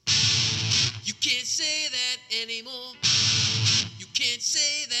can't say that anymore. You can't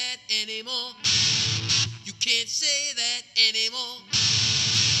say that anymore. You can't say that anymore.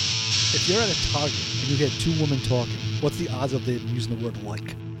 If you're at a Target and you hear two women talking, what's the odds of them using the word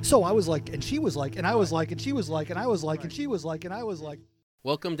like? So I was like, and she was like, and I was like, and she was like, and I was like, and she was like, and I was like.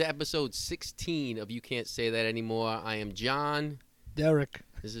 Welcome to episode 16 of You Can't Say That Anymore. I am John. Derek.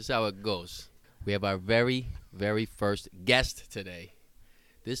 This is how it goes. We have our very, very first guest today.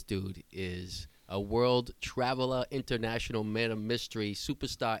 This dude is a world traveler, international man of mystery,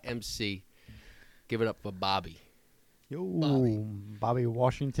 superstar MC. Give it up for Bobby. Yo, Bobby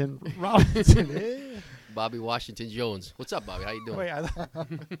Washington Robinson. Yeah. Bobby Washington Jones. What's up, Bobby? How you doing? Wait,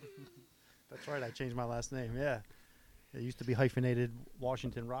 that's right. I changed my last name. Yeah, it used to be hyphenated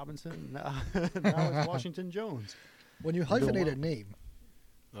Washington Robinson. Now it's Washington Jones. When you hyphenate a name,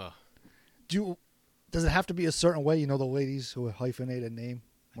 Oh. does it have to be a certain way? You know, the ladies who hyphenate a name.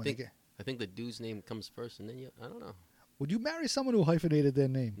 I think the dude's name comes first, and then I don't know. Would you marry someone who hyphenated their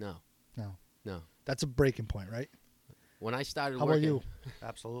name? No. That's a breaking point, right? When I started How working, about you?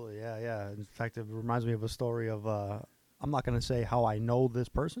 Absolutely. Yeah. In fact, it reminds me of a story of. I'm not going to say how I know this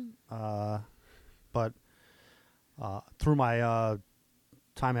person, but through my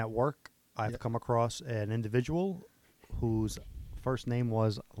time at work, I've come across an individual whose first name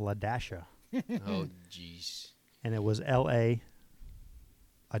was Ladasha. Oh, jeez. And it was L-A,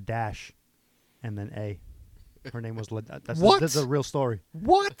 a dash, and then A. Her name was What? That's a real story.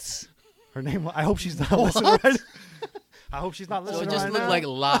 What? Her name. I hope she's not listening. Right? I hope she's not So listening. it just right looked now. like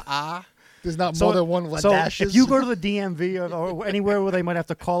La-Ah. There's not more than one So Ladashes. if you go to the DMV or anywhere where they might have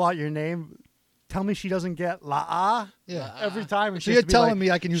to call out your name, tell me she doesn't get la yeah. every time. So you're telling me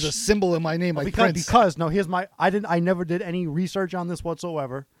I can use a symbol in my name like Prince. Because no, here's my. I never did any research on this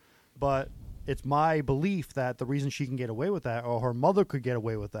whatsoever, but it's my belief that the reason she can get away with that, or her mother could get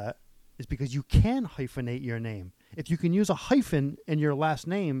away with that, is because you can hyphenate your name. If you can use a hyphen in your last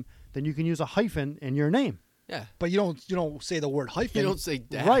name, then you can use a hyphen in your name. Yeah. But you don't say the word hyphen. You don't say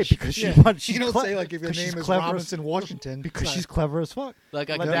dash. Right, because Yeah. she's you don't cle- say like if your 'cause she's name is clever as- Robinson Washington. because Right. she's clever as fuck. Like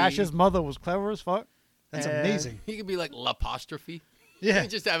I could Ladash's be, mother was clever as fuck. That's and- amazing. he could be like l'apostrophe. Yeah. You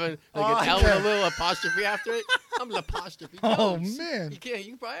just have an Oh, L yeah. with a little apostrophe after it. I'm l'apostrophe. Oh, Jones. man. You can't.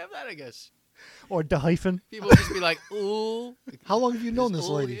 You probably have that, I guess. Or the hyphen. People would just be like, ooh. How long have you known this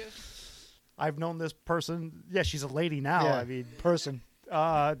ooh lady? here. I've known this person. Yeah, she's a lady now. Yeah. I mean, Person.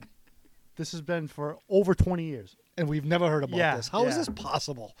 this has been for over 20 years. And we've never heard about Yeah, this. How is yeah. this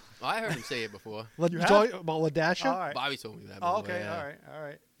possible? Well, I heard him say it before. You have? talk about Ladasha? All right. Bobby told me that. Oh, before, okay. yeah. All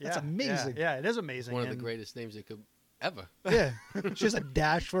right. That's Yeah, amazing. Yeah, it is amazing. One of the and- greatest names it could ever. Yeah. She has a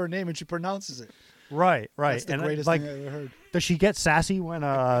dash for her name and she pronounces it. Right. That's the And greatest like, thing I ever heard. does she get sassy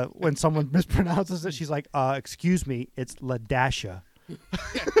when someone mispronounces it? She's like, excuse me, it's Ladasha.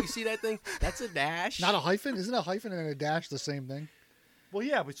 Yeah, you see that thing? That's a dash. Not a hyphen? Isn't a hyphen and a dash the same thing? Well,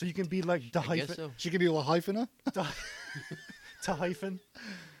 yeah, but so you can be like the I guess hyphen. so. She can be a hyphener? To hyphen.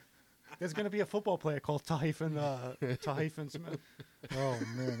 There's going to be a football player called Typhon Smith. Oh,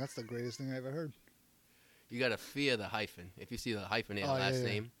 man. That's the greatest thing I ever heard. You gotta fear the hyphen. If you see the hyphenated Oh, last yeah.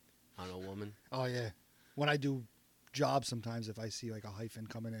 name on a woman, Oh, yeah. When I do jobs sometimes, if I see like a hyphen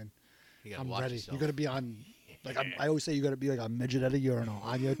coming in, you gotta I'm watch ready. yourself. You got to be on, like I always say, you got to be like a midget at a urinal,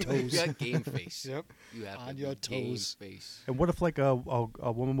 on your toes. You got game face. Yep. You have On to your be game toes. face. And what if like a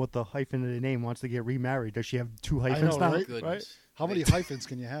woman with a hyphenated name wants to get remarried? Does she have two hyphens know, now? right? Goodness. How many Wait. hyphens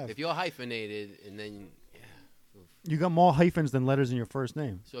can you have? If you're hyphenated and then You got more hyphens than letters in your first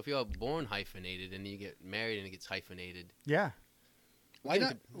name. so if you're born hyphenated and then you get married and it gets hyphenated, Yeah. Why Yeah,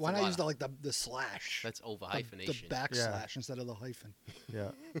 not? it's Why a not lot use of- the slash? that's over The hyphenation. backslash instead of the hyphen. Yeah.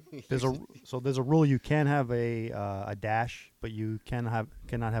 There's a rule you can have a dash, but you cannot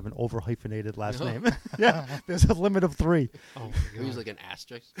have an over hyphenated last No. name. Yeah. There's a limit of 3. Oh, We use like an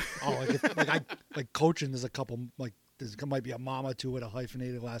asterisk. oh, like coaching. There's a couple like might be a mom or two with a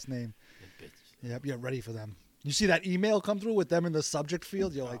hyphenated last name. Yeah, bitch. Yep, you're ready for them. You see that email come through with them in the subject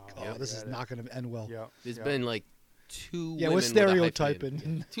field? You're like, Oh, this is not going to end well. Yeah. There's been like two. Yeah, women we're with a stereotyping.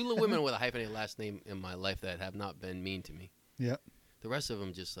 hyphenated- two women with a hyphenated last name in my life that have not been mean to me. Yeah. The rest of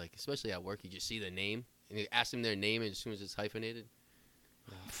them just like, especially at work, you just see the name and you ask them their name, and as soon as it's hyphenated,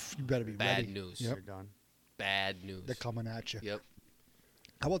 You better be bad ready. news. Yep. You're done. Bad news. They're coming at you. Yep.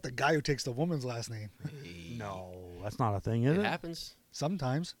 How about the guy who takes the woman's last name? Hey. No, that's not a thing, is It it? happens.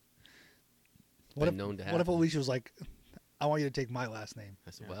 Sometimes. Been known to What if happen. Alicia was like, I want you to take my last name?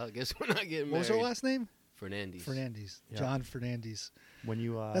 I said, well, I guess we're not getting What was married. her last name? Fernandez. Fernandez. Yeah. John Fernandez. When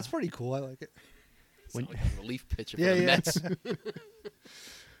you That's pretty cool. I like it. When, like a relief pitcher Yeah, for the yeah. Mets.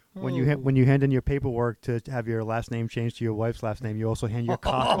 When you hand in your paperwork to have your last name changed to your wife's last name, you also hand your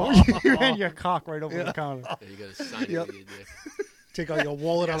cock. You hand your cock right over the counter. Yeah, you gotta sign Yep. it with your dick. Take out your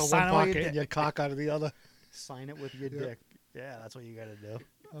wallet out of Sign one it with pocket your and your cock out of the other. Sign it with your Yeah. dick. Yeah, that's what you got to do.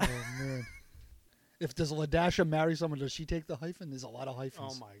 Oh man! If does Ladasha marry someone, does she take the hyphen? There's a lot of Oh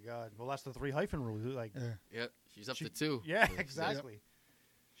hyphens. my God. Well, that's the 3 hyphen rule. Like, Yeah. Yep, she's up She- to 2. yeah, exactly.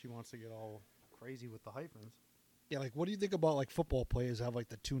 She wants to get all crazy with the hyphens. Yeah, like what do you think about like football players have like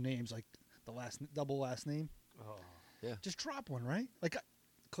the 2 names, like the double last name? Oh. Just drop one, right? Like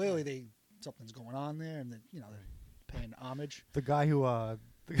clearly something's going on there, and then they're paying homage. The guy who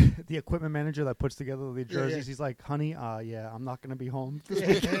the equipment manager that puts together the jerseys, yeah. he's like, "Honey, yeah, I'm not gonna be home."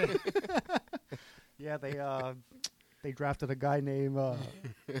 Yeah, they drafted a guy named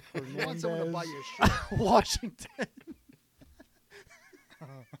You want someone to buy Hernandez your shirt? Washington.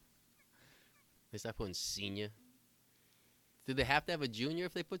 They start putting senior. Do they have to have a junior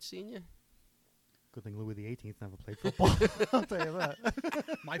if they put senior? Good thing Louis XVIII never played football. I'll tell you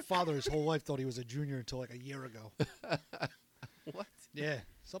that. My father, his whole life, thought he was a junior until like a year ago. What? Yeah,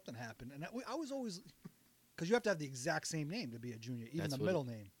 something happened, and I was always because you have to have the exact same name to be a junior, even That's the what middle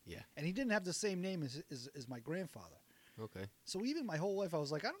name. Yeah. And he didn't have the same name as my grandfather. Okay. So even my whole life, I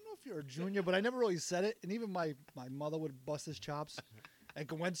was like, I don't know if you're a junior, but I never really said it. And even my mother would bust his chops. And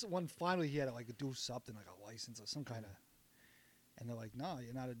when finally he had to like do something like a license or some kind of, and they're like, no,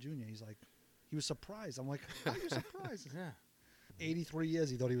 you're not a junior. He's like, he was surprised. I'm like, how are you surprised? Yeah. 83 years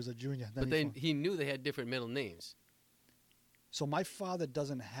he thought he was a junior. But then he knew they had different middle names. So my father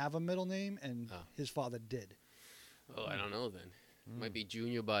doesn't have a middle name, and Oh. his father did. Oh, I don't know then. Might be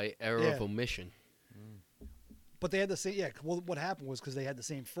junior by error Yeah. of omission. But they had the same. Yeah. Well, what happened was because they had the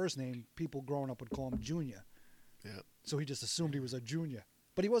same first name, people growing up would call him Junior. Yeah. So he just assumed he was a junior,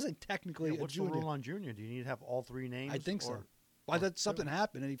 but he wasn't technically a What's the junior. rule on junior? Do you need to have all 3 names? I think so. or- Why that two? something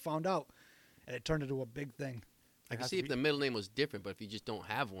happened, and he found out, and it turned into a big thing. I It can has see to if be- the middle name was different, but if you just don't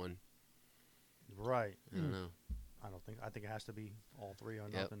have one, Right. I don't know. I think it has to be all 3 or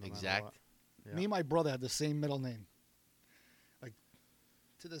Yep, nothing. no matter exact. what. Yeah. Me and my brother had the same middle name. Like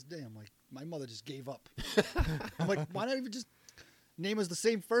to this day, I'm like, my mother just gave up. I'm like, why not even just name us the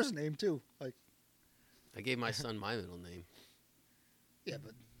same first name too? Like, I gave my son my middle name. yeah,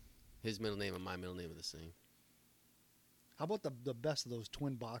 but His middle name and my middle name are the same. how about the best of those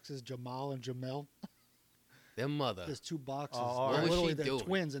twin boxes, Jamal and Jamel? Their mother, There's 2 boxes. Oh, all They're right. What was literally she they're doing?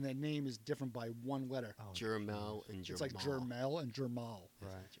 twins, and their name is different by 1 letter. Oh, Jermel and Jermal. It's like Jermel and Jermal.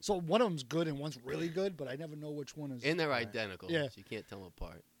 Right. So one of them's good and one's really good, but I never know which one is. And they're Right. identical. Yeah. So you can't tell them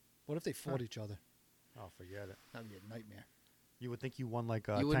apart. What if they fought each other? Oh, forget it. That'd be a nightmare. You would think you won like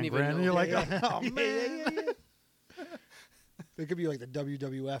You 10 wouldn't even grand, and know. you're like, Yeah, oh yeah. man. It could be like the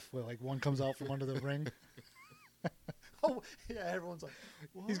WWF where like one comes out from under the ring. Oh, yeah. Everyone's like,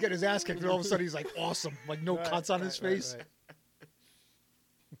 He's getting his ass kicked, and all of a sudden he's like awesome, like no Right, cuts on his right, face. right.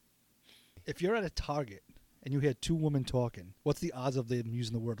 If you're at a Target and you hear 2 women talking, what's the odds of them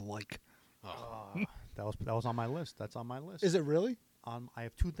using the word like? Oh. That was on my list. That's on my list. Is it really? I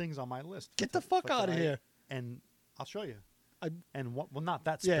have 2 things on my list. Get the fuck for out of tonight, here. And I'll show you. I- And well, not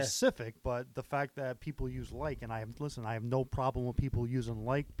that Yeah. specific, but the fact that people use like, and I have no problem with people using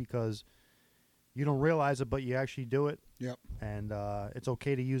like because you don't realize it, but you actually do it, Yep. and it's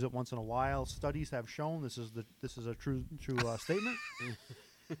okay to use it once in a while. Studies have shown this is a true statement.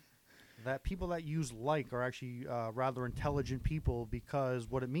 That people that use like are actually rather intelligent people because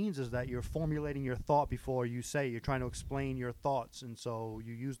what it means is that you're formulating your thought before you say it. You're trying to explain your thoughts, and so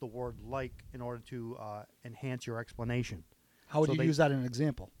you use the word like in order to enhance your explanation. How would So you they- use that in an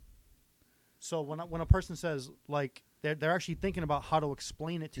example? So when a person says like, they're actually thinking about how to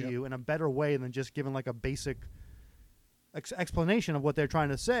explain it to Yep. you in a better way than just giving like a basic explanation of what they're trying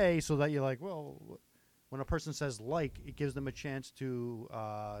to say, so that you're like, well, when a person says like, it gives them a chance to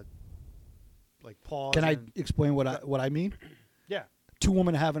like pause. Can I and- explain what I mean? Yeah. 2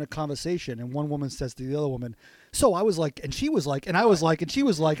 women having a conversation, and one woman says to the other woman, "So I was like, and she was like, and I was like, and she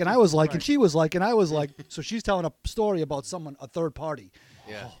was like, and I was like, and Right. she was like, and I was like." So she's telling a story about someone, a third party,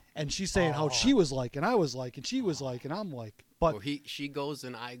 Yeah. and she's saying how she was like, and I was like, and she was like, and I'm like. But Or she goes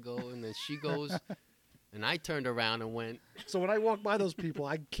and I go and then she goes, and I turned around and went. So when I walk by those people,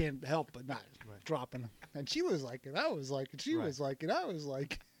 I can't help but not Right. dropping. And she was like, and I was like, and she Right. was like, and I was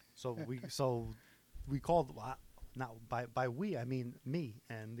like. so we called. Now, by we, I mean me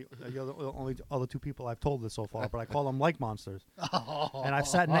and the only other 2 people I've told this so far, but I call them like monsters. And I've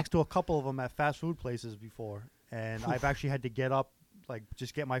sat next to a couple of them at fast food places before, and I've actually had to get up, like,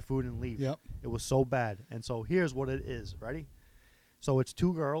 just get my food and leave. Yep. It was so bad. And so here's what it is. Ready? So it's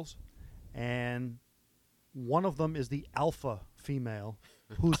 2 girls, and One of them is the alpha female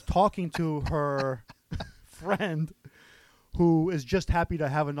who's talking to her friend who is just happy to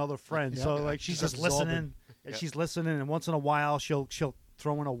have another friend. Yeah. So like she's just Absorbing. listening. And Yep. she's listening, and once in a while she'll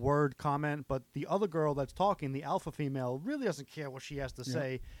throw in a word comment. But the other girl that's talking, the alpha female, really doesn't care what she has to Yeah.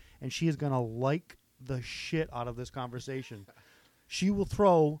 say, and she is gonna like the shit out of this conversation. She will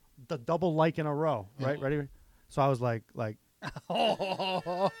throw the double like in a row. Right? Ready? So I was like,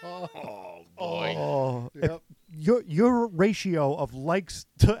 Oh boy. oh, Yep. your ratio of likes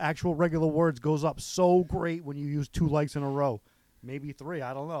to actual regular words goes up so great when you use 2 likes in a row, maybe 3.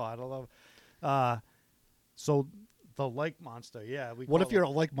 I don't know. So the like monster, yeah. We What call if you're a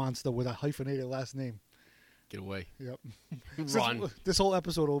like monster with a hyphenated last name? Get away. Yep. Run. This whole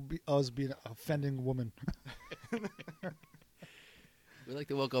episode will be us being offending women. We'd like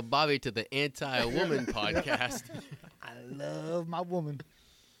to welcome Bobby to the Anti-Woman podcast. I love my woman.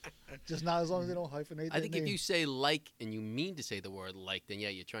 Just not as long as they don't hyphenate. I think their if name. you say like and you mean to say the word like, then yeah,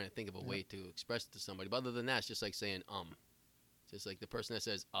 you're trying to think of a way to express it to somebody. But other than that, it's just like saying Just like the person that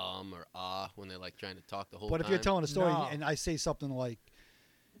says or when they're like trying to talk the whole But time. if you're telling a story No. and I say something like,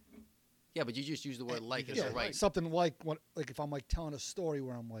 Yeah, but you just use the word like as yeah, a right. something like what, like if I'm like telling a story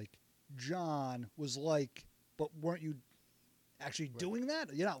where I'm like, John was like, but weren't you actually doing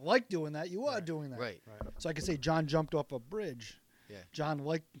that? You're not like doing that. You are Right. doing that. Right. right. So I could say John jumped off a bridge. Yeah. John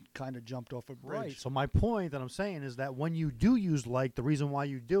like kind of jumped off a bridge. Right. So my point that I'm saying is that when you do use like, the reason why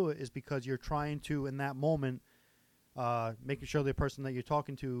you do it is because you're trying to, in that moment, making sure the person that you're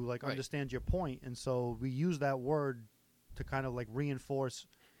talking to like Right. understands your point, and so we use that word to kind of like reinforce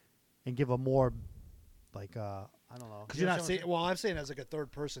and give a more like I don't know. Because you're not saying. Well, I'm saying as like a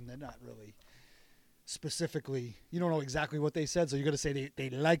third person. They're not really specifically. You don't know exactly what they said, so you're gonna say they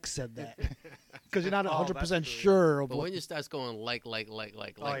like said that because you're not Oh, 100% that's true. sure of But what. when you start going like yeah, every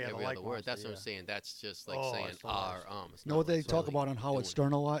the other like word, monster, that's what I'm yeah. saying. That's just like Oh, saying it's the R, worst. It's You know not what they like talk really about on Howard doing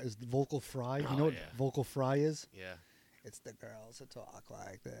Stern a lot is the vocal fry. You Oh, know what yeah. vocal fry is? it. Yeah. It's the girls that talk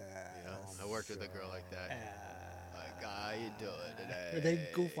like that. Yeah. I worked with a girl like that. Like, how you doing today? They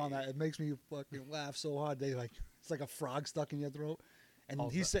goof on that. It makes me fucking laugh so hard. They like it's like a frog stuck in your throat. And Oh,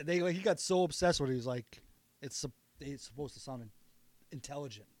 he that- said he got so obsessed with it. He's like, it's supposed to sound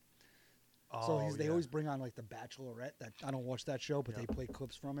intelligent. So they always bring on like The Bachelorette. That I don't watch that show, but Yeah. they play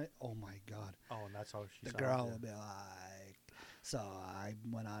clips from it. Oh my god, Oh, and that's how she the sounds, girl yeah. will be like, so I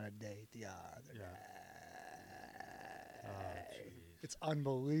went on a date the other Yeah. day. Oh, jeez. It's They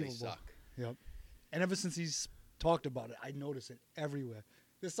unbelievable. suck. Yep. And ever since he's talked about it, I notice it everywhere.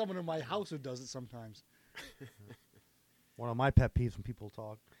 There's someone in my house who does it sometimes. One of my pet peeves when people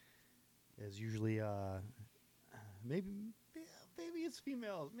talk is usually maybe it's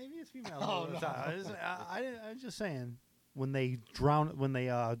females. Maybe it's females. Oh, all the no. time. I'm just saying when they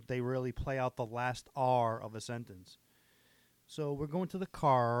they really play out the last R of a sentence. So we're going to the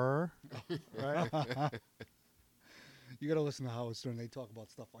car, right? You got to listen to Howard Stern. They talk about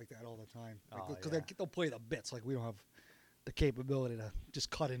stuff like that all the time. Oh, Because yeah. they'll play the bits. Like we don't have the capability to just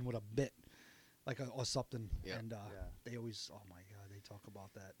cut in with a bit, like or something. Yeah. And Yeah. they always, oh my god, they talk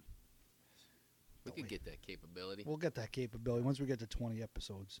about that. We Don't could we? get that capability. We'll get that capability once we get to 20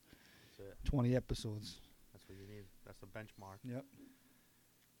 episodes. That's it. 20 episodes. That's what you need. That's the benchmark. Yep.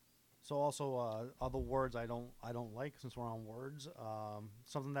 So also other words I don't like, since we're on words.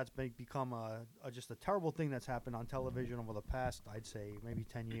 Something that's become just a terrible thing that's happened on television over the past, I'd say maybe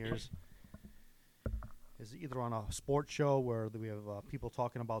 10 years, is either on a sports show where we have people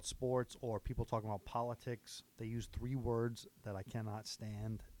talking about sports or people talking about politics. They use 3 words that I cannot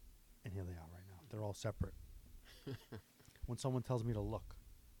stand, and here they are right now. They're all separate. When someone tells me to look,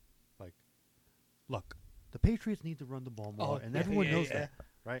 like, look, the Patriots need to run the ball more, and everyone knows that,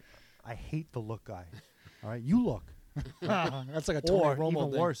 right? I hate the look guy. All right, you look. That's like a Tony Or Romo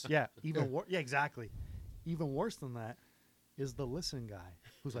even thing. worse, yeah, yeah, exactly. Even worse than that is the listen guy,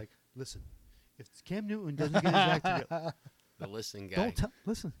 who's like, listen, if Cam Newton doesn't get his act together, The listen guy. don't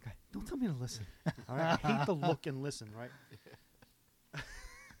listen, guy, don't tell me to listen. All right, I hate the look and listen, right?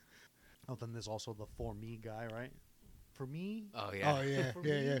 Oh, then there's also the for me guy, right? For me, Oh yeah. Oh yeah, for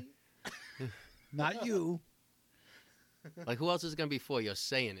yeah, me, yeah. Not you. Like who else is it gonna be for? You're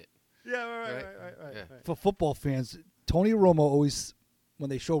saying it. yeah, Right. right. Yeah. right. For football fans, Tony Romo always, when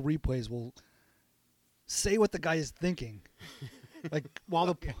they show replays, will say what the guy is thinking. Like while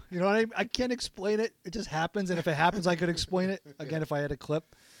the, you know what I mean? I can't explain it. It just happens, and if it happens, I could explain it again if I had a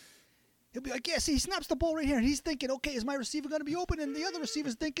clip. He'll be like, "Yeah, see, he snaps the ball right here, and he's thinking, okay, is my receiver going to be open?" And the other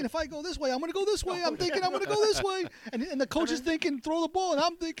receiver's thinking, if I go this way, I'm going to go this way. I'm thinking I'm going to go this way, and the coach is thinking, throw the ball, and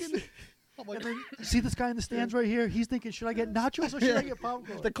I'm thinking, I'm like, And then, see this guy in the stands right here? He's thinking, should I get nachos or should I get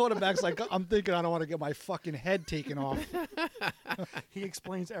popcorn? the quarterback's like, I'm thinking I don't want to get my fucking head taken off. He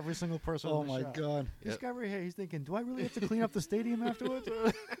explains every single person. Oh in the my shot. god. This guy right here, he's thinking, do I really have to clean up the stadium afterwards?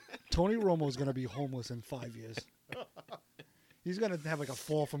 Tony Romo's gonna be homeless in 5 years. He's gonna have like a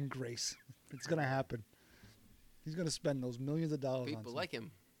fall from grace. It's gonna happen. He's gonna spend those millions of dollars on People something. like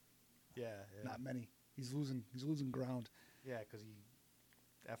him. Yeah, Not many. He's losing ground. Yeah, because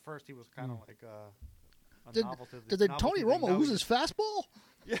at first he was kind of like a Did, novelty. Tony Romo lose his fastball?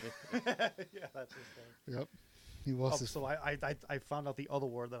 Yeah, that's his thing. Yep. He lost his. So I found out the other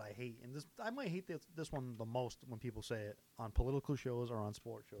word that I hate, and this I might hate this one the most when people say it on political shows or on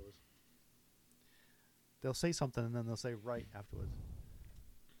sports shows. They'll say something and then they'll say right afterwards.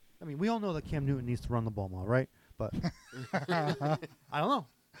 I mean, we all know that Cam Newton needs to run the ball more, right? But I don't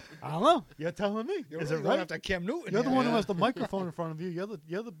know. You're telling me. You're Is really it going right? after Cam Newton. You're the one who Yeah. has the microphone in front of you.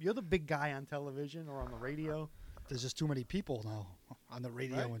 You're the big guy on television or on the radio. There's just too many people now on the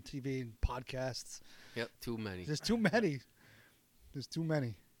radio Right. and TV and podcasts. Yep, too many. There's too many. There's too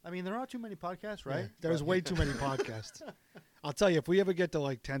many. I mean, there are too many podcasts, right? Yeah, there's But- way too many podcasts. I'll tell you, if we ever get to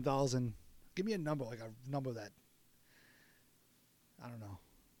like 10,000, give me a number, like a number that, I don't know.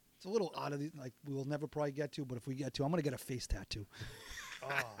 It's a little odd, like we'll never probably get to, but if we get to, I'm going to get a face tattoo. Oh,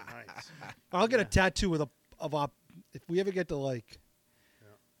 nice. Or I'll get a tattoo with if we ever get to like,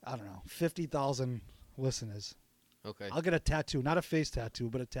 I don't know, 50,000 listeners, Okay. I'll get a tattoo, not a face tattoo,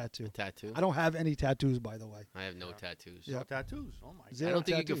 but a tattoo. Tattoo. I don't have any tattoos, by the way. I have no Yeah. tattoos. Yeah. No tattoos. Oh my Zero I don't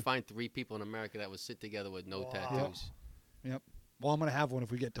think you tattoo. can find 3 people in America that would sit together with no Wow. tattoos. Yep. Well, I'm going to have one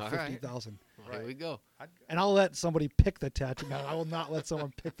if we get to All right. 50,000. Well, Here Right. we go. And I'll let somebody pick the tattoo. No, I will not let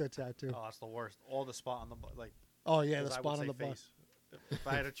someone pick the tattoo. Oh, that's the worst. All the spot on the like. Oh yeah, the 'cause I would spot on say the butt. face. If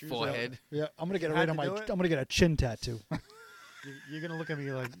I had to choose, Forehead. Yeah, I'm gonna get You right had on to my. do it? I'm gonna get a chin tattoo. you're gonna look at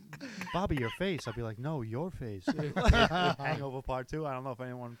me like, Bobby, your face. I'll be like, no, your face. Hangover Part 2. I don't know if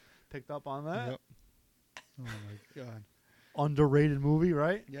anyone picked up on that. Yep. Oh my god. Underrated movie,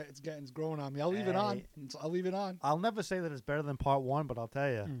 right? Yeah, it's growing on me. I'll leave it on. Hey. I'll leave it on. I'll never say that it's better than Part 1, but I'll tell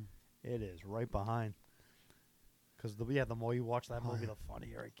you, Mm. it is right behind. Because the more you watch that Oh, movie, yeah. the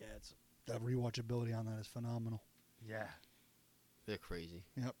funnier it gets. The rewatchability on that is phenomenal. Yeah. They're crazy.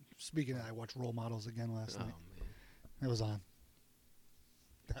 Yep. Speaking of, I watched Role Models again last Oh night. man. It was on.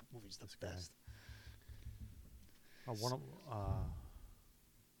 That movie's the guy. best. One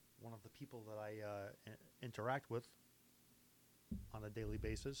of the people that I interact with on a daily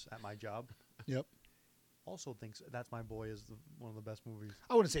basis at my job Yep. also thinks That's My Boy is one of the best movies.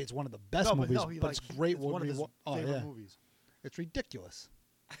 I wouldn't say it's one of the best movies, he but it's great. It's one of his oh favorite yeah, movies. it's ridiculous.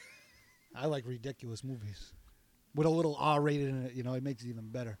 I like ridiculous movies with a little R rated in it. You know, it makes it even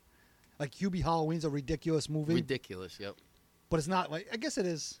better. Like Hubie Halloween's a ridiculous movie, Ridiculous. Yep. but it's not like I guess it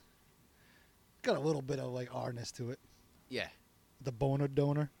is. Got a little bit of like R-ness to it. Yeah. The boner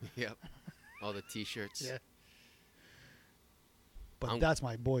donor. Yep. All the T-shirts. Yeah. But I'm- That's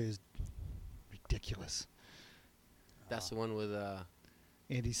My Boy is ridiculous. That's the one with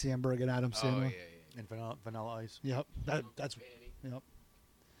Andy Samberg and Adam Oh Sandler. yeah, And Vanilla Ice. Yep. That's yeah. yep.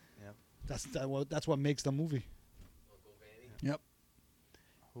 Yep. That's what makes the movie. Uncle Vanny. Yep.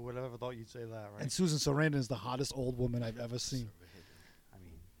 Who would have ever thought you'd say that, right? And Susan Sarandon is the hottest old woman I've ever seen. I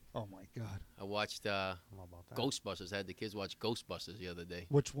mean, Oh my god. I watched I don't know about that. Ghostbusters. I had the kids watch Ghostbusters the other day.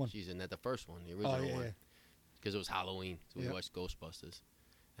 Which one? She's in that, the first one, the Oh original yeah, one, yeah. because it was Halloween, so we Yep. watched Ghostbusters.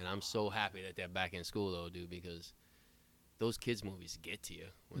 And I'm so happy that they're back in school though, dude, because those kids movies get to you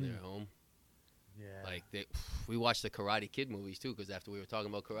when they're home. Yeah. Like we watched the Karate Kid movies too, because after we were talking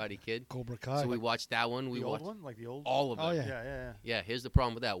about Karate Kid, Cobra Kai. so we watched that one. We the old watched one? Like the old all of them. Oh, Yeah, yeah. yeah, yeah. Yeah, here's the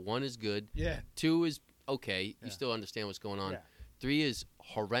problem with that. 1 is good. yeah. 2 is okay. Yeah. You still understand what's going on. Yeah. 3 is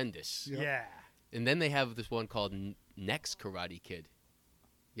horrendous. Yeah. Yeah. And then they have this one called Next Karate Kid.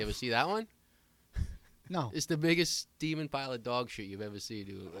 You ever see that one? No. It's the biggest steaming pile of dog shit you've ever seen,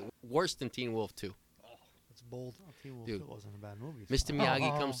 dude. Like, worse than Teen Wolf 2. It's bold. Oh, Teen Wolf Dude. 2 wasn't a bad movie. Mr.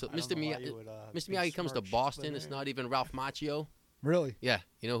 Miyagi Oh, comes to I don't Mr. know why Miyagi. you would, Mr. big Miyagi comes to smirch Boston. the It's name. not even Ralph Macchio. Really? Yeah,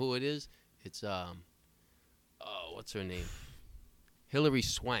 you know who it is? It's what's her name? Hilary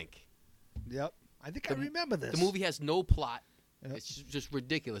Swank. Yep. I think The- I remember this. The movie has no plot. Yep. It's just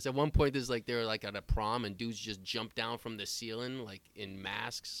ridiculous. At one point, they're like at a prom, and dudes just jump down from the ceiling like in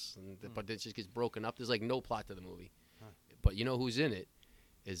masks, and but it just gets broken up. There's like no plot to the movie. Huh. But you know who's in it?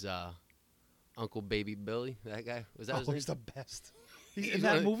 Is Uncle Baby Billy? That guy was that his Oh, name? he's the best. He's He's in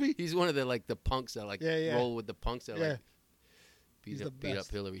one that of- movie? He's one of the the punks that Yeah, yeah. roll with the punks that Yeah. He's the beat up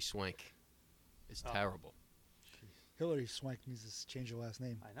best. Hilary Swank. It's Oh. terrible. Hillary Swank needs to change her last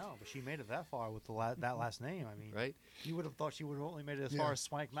name. I know, but she made it that far with that last name. I mean, Right? you would have thought she would have only made it as Yeah. far as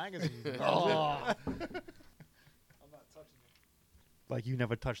Swank magazine. Oh. I'm not touching it. Like you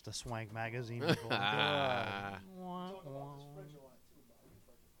never touched a Swank magazine before. Ah.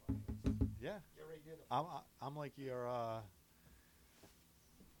 Yeah, I'm like your.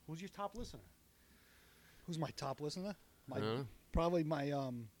 Who's your top listener? Who's my top listener? I don't know. Probably my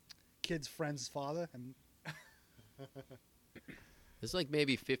kid's friend's father. And There's like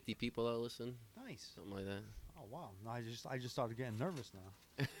maybe 50 people that listen, Nice. something like that. Oh wow! No, I just started getting nervous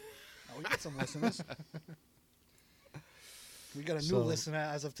now. oh, we got some listeners. We got a new So- listener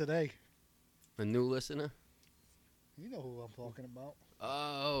as of today. A new listener? You know who I'm talking about.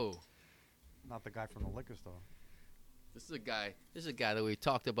 Oh, Not the guy from the liquor store. this is a guy. This is a guy that we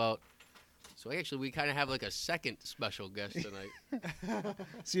talked about. So actually, we kind of have like a second special guest tonight.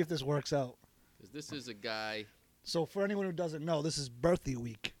 See if this works out. 'Cause this is a guy. So for anyone who doesn't know, this is birthday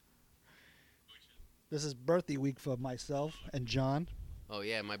week. This is birthday week for myself and John. Oh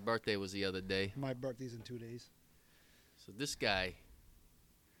yeah, my birthday was the other day. My birthday's in 2 days. So this guy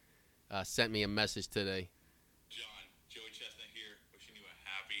sent me a message today. John, Joey Chestnut here, wishing you a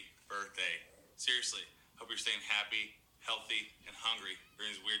happy birthday. Seriously, hope you're staying happy, healthy, and hungry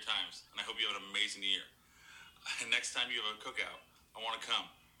during these weird times, and I hope you have an amazing year. And next time you have a cookout, I want to come,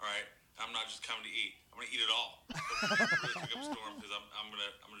 all right? I'm not just coming to eat. I'm going to eat it all. Really cook up a storm because I'm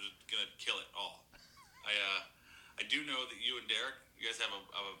just going to kill it all. I do know that you and Derek, you guys have a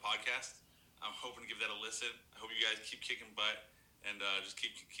podcast. I'm hoping to give that a listen. I hope you guys keep kicking butt and just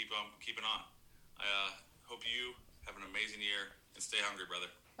keep on keeping on. I hope you have an amazing year and stay hungry,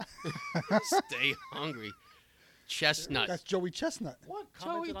 brother. Stay hungry. Chestnut. That's Joey Chestnut. What?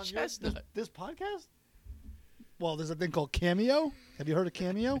 Joey Commented on Chestnut. this podcast? Well, there's a thing called Cameo. Have you heard of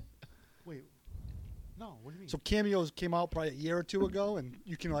Cameo? Wait. No. What do you mean? So Cameos came out probably a year or two ago, and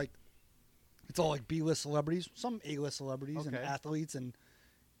you can it's all like B-list celebrities, some A-list celebrities and Okay. athletes, and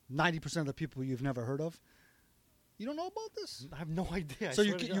 90% of the people you've never heard of. You don't know about this? I have no idea. I So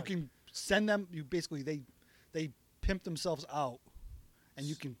you swear to can you God. can send them. You basically they pimp themselves out, and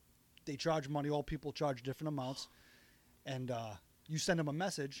they charge money. All people charge different amounts, and you send them a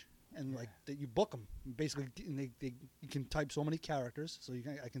message, and like that you book them. Basically, and they you can type so many characters. So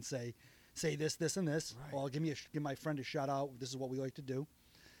I can say this, this, and this. Right. Or give my friend a shout out. This is what we like to do.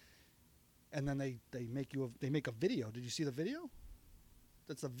 And then they make a video. Did you see the video?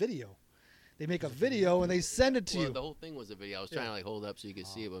 That's a video. They make a video and they send it to Well, you. the whole thing was a video. I was trying to like hold up so you could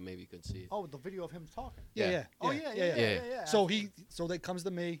see it, but maybe you couldn't see it. Oh, the video of him talking. Yeah. Oh yeah. Yeah. So they comes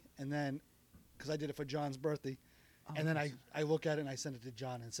to me, and then because I did it for John's birthday, Oh, and then I look at it and I send it to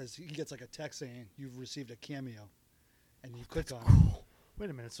John, and it says he gets like a text saying you've received a cameo, and you click on it. Wait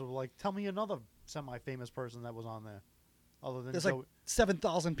a minute. So like, tell me another semi-famous person that was on there, other than There's Joey. like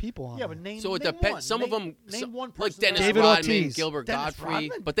 7,000 people on. Yeah, there. but name. So it name depends. one. Some of Name- them, Name one like person. Dennis that- David Rodman, Ortiz. Gilbert Dennis Godfrey,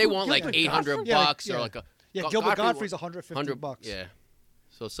 Rodman? but they want like Gilbert 800 Godfrey? Yeah, bucks yeah. or like a. Yeah, Go- Gilbert Godfrey Godfrey's wa- 150 bucks. Yeah.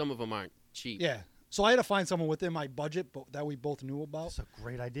 So some of them aren't cheap. Yeah. So I had to find someone within my budget, but that we both knew about. That's a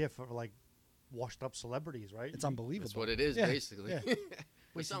great idea for like washed-up celebrities, right? It's unbelievable. That's what it is, Yeah, basically. yeah.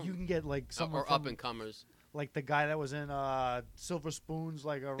 Wait, so some- you can get like someone or from, up and comers. like the guy that was in Silver Spoons,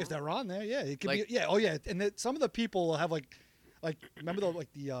 like a. If they're on there, yeah, it could Like- be. Yeah, oh yeah, and some of the people will have like remember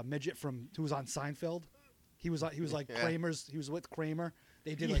the midget from who was on Seinfeld? He was like Yeah. Kramer's. He was with Kramer.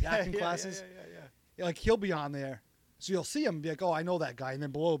 They did like acting classes. Yeah. Yeah, like he'll be on there, so you'll see him and be like, oh, I know that guy, and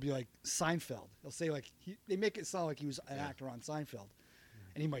then below will be like Seinfeld. They'll say like they make it sound like he was an Yeah. actor on Seinfeld,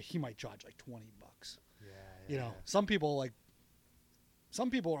 and he might charge like $20. Yeah. You know, some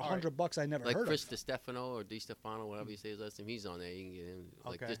people are All right. $100 I never Like heard Chris of. DiStefano or DiStefano, whatever you say his last name. He's on there. You can get him.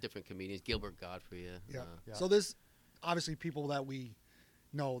 Like Okay. there's different comedians. Gilbert Godfrey, yeah. Yeah. Yeah. So there's obviously people that we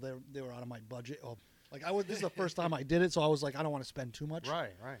know they were out of my budget. Oh, like this is the first time I did it, so I was like, I don't want to spend too much.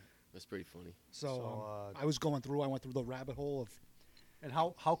 Right. That's pretty funny. So, So, I was going through. I went through the rabbit hole of. And how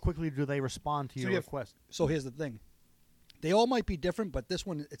quickly do they respond to So your you have- request? So here's the thing, they all might be different, but this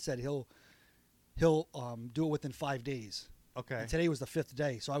one it said he'll do it within 5 days. Okay. And today was the 5th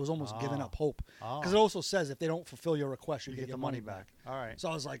day, so I was almost giving Oh. up hope Oh. because it also says if they don't fulfill your request, you You get your money back. All right. So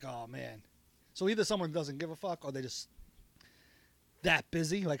I was like, oh man. So either someone doesn't give a fuck or they just that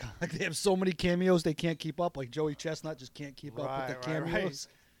busy. Like they have so many cameos they can't keep up. Like Joey Chestnut just can't keep up with the Right, right, cameos.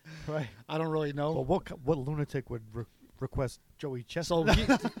 Right. I don't really know. But what lunatic would request Joey so Chestnut?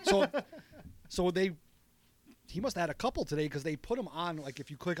 he must have had a couple today because they put him on. Like if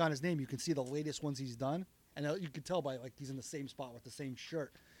you click on his name, you can see the latest ones he's done, and you can tell by like he's in the same spot with the same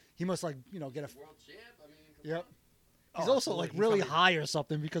shirt. He must like get a. World champ. I mean, Yep. He's Oh, also so like he's really probably- high or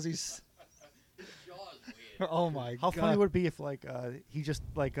something because he's. his jaw's Oh my How god! funny would it be if like he just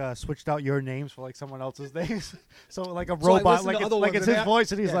like switched out your names for like someone else's names? So like a So I robot, listen like to it's, other like ones it's and his that-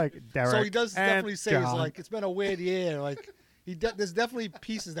 voice, and he's yeah. like Derek. So he does and definitely say he's John. like, it's been a weird year. Like there's definitely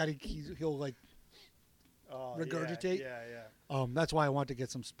pieces that he'll like. Oh, regurgitate. Yeah. That's why I want to get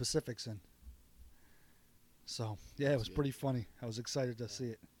some specifics in. So yeah, it was good. pretty funny. I was excited to see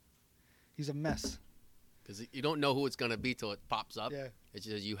it. He's a mess. Because you don't know who it's going to be till it pops up. Yeah. It's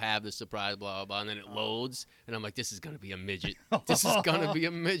just you have the surprise, blah, blah, blah, and then it loads. And I'm like, this is going to be a midget. This is going to be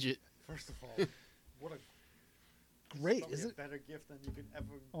a midget. First of all, what a Great, probably is a it? better gift than you could ever.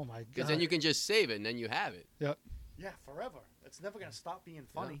 Oh my god! Because then you can just save it, and then you have it. Yep. Yeah, forever. It's never gonna stop being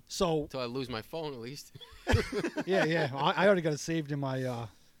funny. So Until I lose my phone, at least. yeah. I already got it saved in my.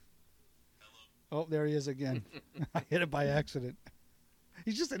 Oh, there he is again. I hit it by accident.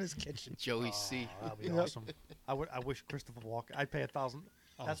 He's just in his kitchen. Joey C. That'd be Yep. awesome. I wish Christopher Walken. I'd pay $1,000.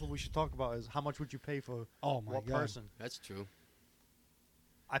 Oh. That's what we should talk about. Is how much would you pay for Oh my what god! person? That's true.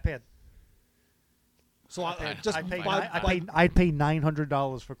 I pay. So I- just I'd pay- I'd pay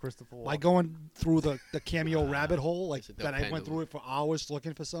 $900 for Christopher Walken. by going through the cameo rabbit hole, like It's a that I went pendulum. through it for hours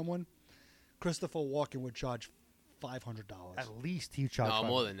looking for someone, Christopher Walken would charge $500. At least he charged. No,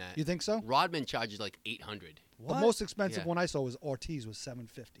 more than that. You think so? Rodman charges like $800. The most expensive Yeah. one I saw was Ortiz was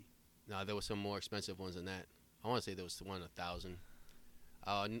 $750. No, there were some more expensive ones than that. I want to say there was one 1,000.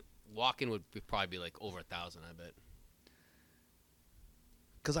 Walking would probably be like over 1,000. I bet.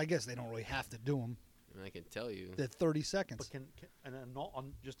 Because I guess they don't really have to do them. And I can tell you. They're 30 seconds. But can and then not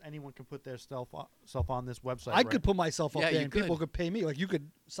on just anyone can put their self on this website. I right? could put myself up Yeah, there you and people could. could pay me. Like you could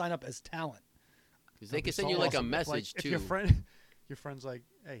sign up as talent. Because they That'd be can send so you like a awesome. If, message if too. your friend, your friend's like,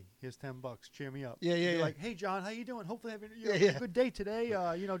 "Hey, here's $10. Cheer me up." Yeah, yeah, You're yeah. like, "Hey, John, how you doing? Hopefully having Yeah, a yeah. good day today.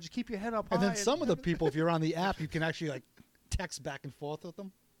 Just keep your head up And high." then some of the people, if you're on the app, you can actually like text back and forth with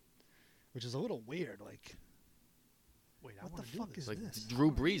them, which is a little weird. Like, Wait, I what the wanna do fuck this. is like this?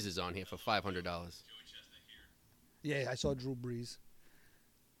 Drew Brees is on here for $500. Yeah, I saw Drew Brees.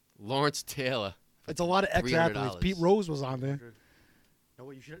 Lawrence Taylor. It's a lot of ex-athletes. $300. Pete Rose was on there. No,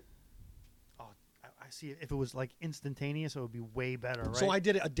 what you should. Oh, I see it. If it was like instantaneous, it would be way better, right? So I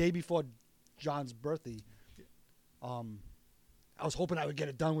did it a day before John's birthday. I was hoping I would get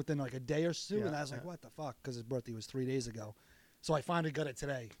it done within like a day or two, Yeah, and I was like, yeah. "What the fuck?" Because his birthday was 3 days ago. So I finally got it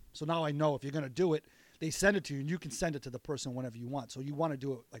today. So now I know if you're gonna do it, they send it to you, and you can send it to the person whenever you want. So you want to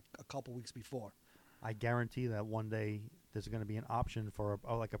do it like a couple weeks before. I guarantee that one day there's going to be an option for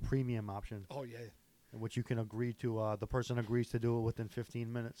like a premium option, Oh yeah. in which you can agree to. The person agrees to do it within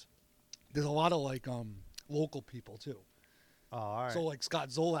 15 minutes. There's a lot of like local people too. Oh, all right. So like Scott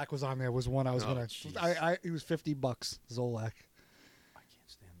Zolak was on there. Was one I was Oh, gonna. jeez. He was $50. Zolak. I can't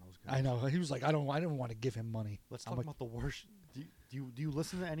stand those guys. I know. He was like, I didn't want to give him money. Let's I'm talk like, about the worst. Do you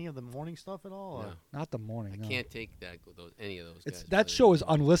listen to any of the morning stuff at all? or- No, not the morning. I no. can't take that. Any of those. It's guys, that really. show is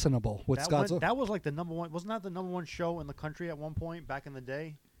unlistenable with That, Scott. that was like the number one. Wasn't that the number one show in the country at one point back in the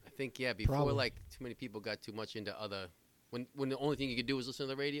day? I think before Probably. like too many people got too much into other. When the only thing you could do was listen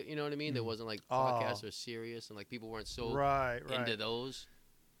to the radio. You know what I mean? There wasn't like podcasts or Sirius, and like people weren't so right. into those.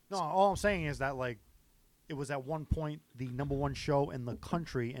 No, all I'm saying is that like it was at one point the number one show in the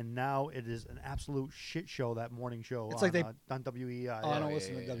country, and now it is an absolute shit show. That morning show. It's on, like they- on WEI. Oh, I Yeah, don't yeah,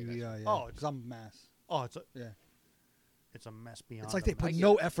 listen yeah, to yeah, I got WEI. you. Yeah. Oh, because I'm mass. Yeah. It's a mess beyond. It's like they a put mess. get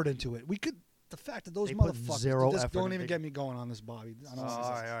no it. effort into it. We could. The fact that those They put motherfuckers zero just effort don't in even it. get me going on this, Bobby. I don't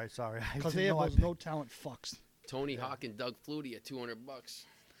All right, sorry. I because didn't they have know I those picked- no talent fucks. Tony Hawk and Doug Flutie at $200.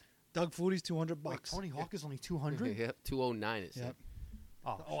 Doug Flutie's $200. Wait, Tony Hawk is only 200. Yep, 209 it said. Yep.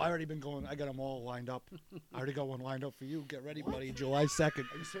 Oh, Oh, I already been going. I got them all lined up. I already got one lined up for you. Get ready, buddy. July 2nd.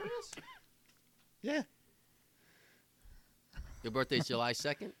 are you serious? Yeah. Your birthday's July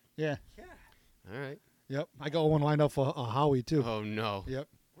 2nd? Yeah. Yeah. All right. Yep. I got one lined up for Howie too. Oh, no. Yep.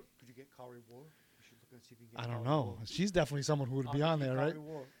 Could you get Kari War? We should look and see if we can I get don't Kari know. War. She's definitely someone who would be on there, right? Kari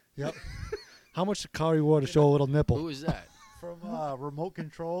War. Yep. How much did Kari Ward to show a little nipple? Who is that? From Remote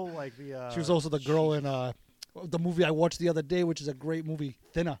Control, like the. She was also the girl in the movie I watched the other day, which is a great movie,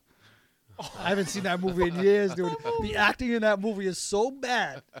 Thinner. I haven't seen that movie in years, dude. The acting in that movie is so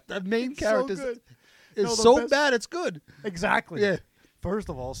bad. The main character good. is No, the so best- bad, it's good. Exactly. Yeah. First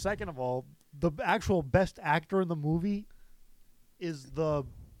of all, second of all, the actual best actor in the movie is the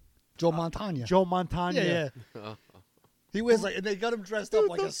Joe Montana. Joe Montana. Yeah, yeah. He wears like, and they got him dressed up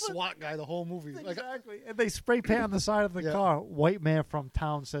like a SWAT guy the whole movie. Like, Exactly. And they spray paint on the side of the Yeah. car. White man from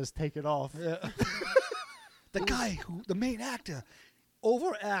town says, "Take it off." yeah. The guy who, the main actor,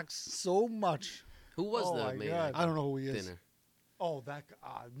 overacts so much. Who was Oh the my main God. actor? I don't know who he is. Dinner. Oh, that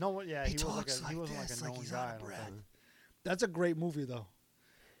no one. Yeah, He he was like talks a, like he wasn't like this, a like known he's guy. out I of don't breath. think. That's a great movie, though.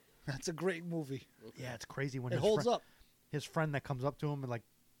 That's a great movie. Yeah, it's crazy when It his holds friend, up. his friend that comes up to him and like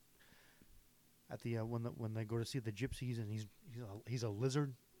at the when they go to see the gypsies and he's a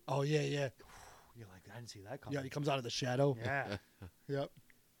lizard. Oh yeah, yeah, You're like, I didn't see that coming. yeah. He comes out of the shadow. Yeah. Yep.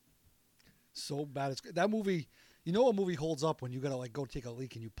 So bad. It's that movie. You know, a movie holds up when you gotta like go take a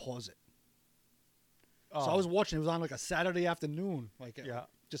leak and you pause it. So I was watching. It was on like a Saturday afternoon. Like Yeah.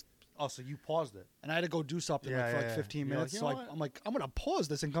 just Oh, so you paused it. and I had to go do something Yeah, like, for yeah, like yeah. 15 You're minutes. like, So you know what? I'm like, I'm gonna pause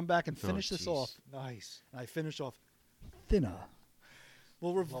this and come back and finish this jeez. off. Nice. And I finished off Thinner.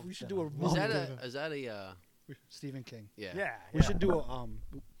 Well, Love we should Thinner. do a Is movie. that a Stephen King. yeah? Yeah. We should do a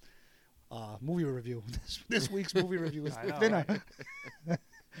movie review. This week's movie review is I know, Thinner. right?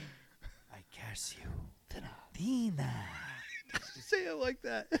 I curse you. Thinner. Say it like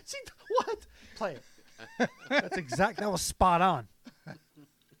that. See, what? Play it. That was spot on.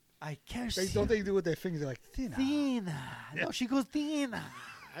 I curse Don't they do with their fingers? They're like Thinner. Thinner. No, she goes Thinner.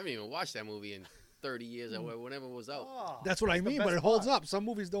 I haven't even watched that movie in 30 years or whenever it was out. Oh, That's what I the mean, but best it holds part. up. Some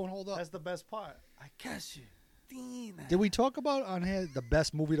movies don't hold up. That's the best part. I curse you. Thinner. Did we talk about on here the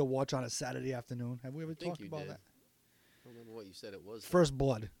best movie to watch on a Saturday afternoon? Have we ever think talked you about did. that? I don't remember what you said it was. First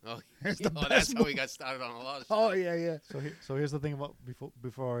Blood. Oh, It's the that's best how we got started on a lot of stuff. Oh yeah, yeah. So here's the thing about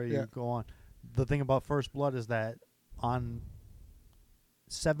before you Yeah. go on. The thing about First Blood is that on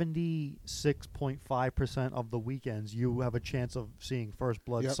 76.5% of the weekends you have a chance of seeing First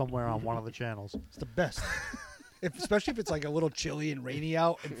Blood Yep. somewhere on one of the channels. It's the best. Especially if it's like a little chilly and rainy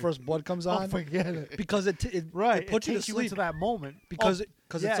out and First Blood comes on. forget it. Because it Right, puts it you to takes you sleep. into that moment because Oh,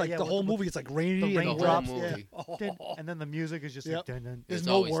 because yeah, it's like yeah, the with whole movie. It's like rainy the and whole raindrops, movie. then- and then the music is just Yep. like dun, dun, There's It's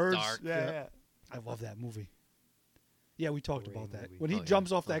no always words. dark. yeah. I love that movie. Yeah, we talked Great about that. movie. When he Oh, yeah.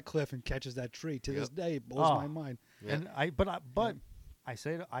 jumps off that cliff and catches that tree, to this Yep. day, it blows Oh. my mind. Yeah. And I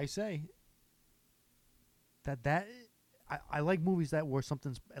say that I like movies that where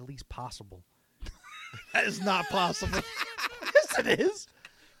something's at least possible. That is not possible. Yes, it is.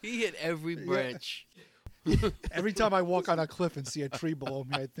 He hit every branch. Every time I walk on a cliff and see a tree below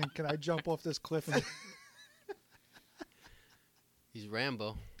me, I think, can I jump off this cliff? And... He's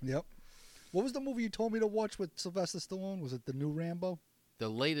Rambo. Yep. What was the movie you told me to watch with Sylvester Stallone? Was it the new Rambo? The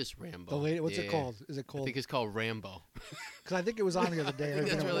latest Rambo. The late, what's it Yeah. called? Is it I called? think it's called Rambo. Because I think it was on the other day. I think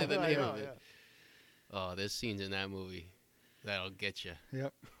that's really the Yeah, name yeah, of it. Oh, there's scenes in that movie that'll get you.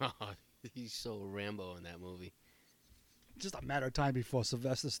 Yep. He's so Rambo in that movie. Just a matter of time before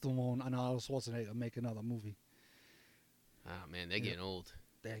Sylvester Stallone and Arnold Schwarzenegger make another movie. Ah, man, they're getting old.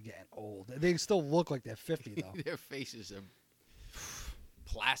 They're getting old. They still look like they're 50 though. Their faces are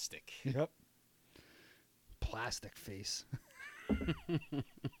plastic. Yep. Plastic face.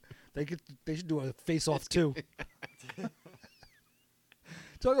 They should do a Face Off too.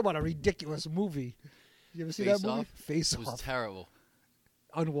 Talk about a ridiculous movie. You ever see Face that movie? Off? Face It was Off. terrible.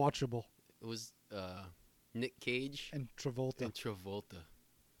 Unwatchable. It was Nick Cage And Travolta. and Travolta.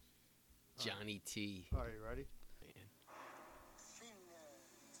 Johnny T. Are you ready? Man.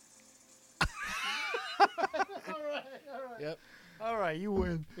 Yep. All right, you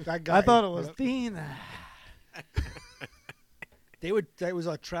win. That guy. I thought it was Yep. Tina. That was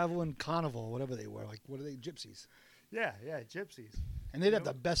a traveling carnival, whatever they were. Like, what are they? Gypsies. Yeah, gypsies. And they'd have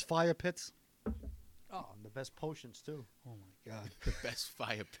the best fire pits. Oh, and the best potions too. Oh my god! The best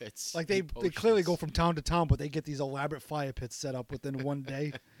fire pits. Like they and clearly go potions. from town to town, but they get these elaborate fire pits set up within one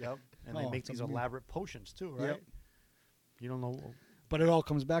day. Yep. And Oh, they make it's these amazing. elaborate potions too, right? Yep. You don't know. But it all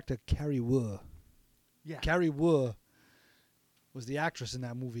comes back to Carrie Wood. Yeah. Carrie Wood was the actress in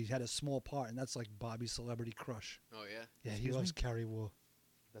that movie. Had a small part, and that's like Bobby's celebrity crush. Oh yeah. Yeah, he Excuse loves me? Carrie Wood.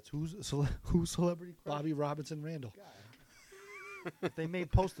 That's who's celebrity crush? Bobby Robinson Randall. If they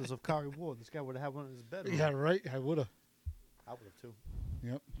made posters of Kari Ward, this guy would have had one in his bedroom. Yeah, right. I woulda. I would have too.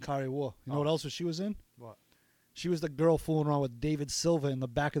 Yep. Carrie Wood. You know what else she was in? What? She was the girl fooling around with David Silva in the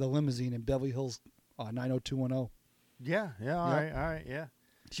back of the limousine in Beverly Hills 90210. Yeah. All right. Yeah.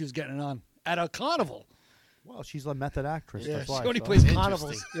 She was getting it on at a carnival. Well, she's a method actress. Yeah, that's she why. only so- plays Interesting.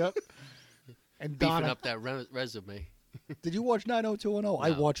 carnivals. Yep. And Beefing Donna. up that resume. Did you watch 90210?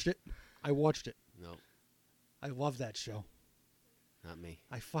 I No. watched it. No, I love that show. not me.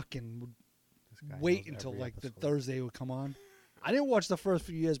 I fucking would This guy wait knows until every like the episode. Thursday would come on. I didn't watch the first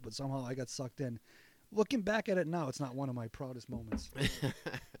few years, but somehow I got sucked in. Looking back at it now, it's not one of my proudest moments.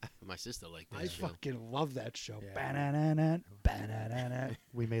 My sister liked that I show. fucking love that show. Yeah. Ba-na-na-na, ba-na-na-na.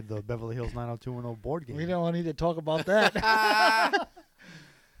 We made the Beverly Hills 90210 board game. We don't need to talk about that. it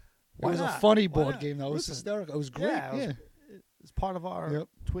Why was a not? funny Why board not? game, though. It was Listen, hysterical. It was great. Yeah, Yeah, it's part of our Yep.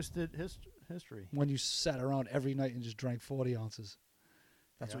 twisted history. When you sat around every night and just drank 40 ounces.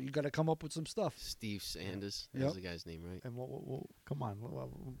 That's Yeah. what you got to come up with some stuff. Steve Sanders. Yep. That's the guy's name, right? And come on.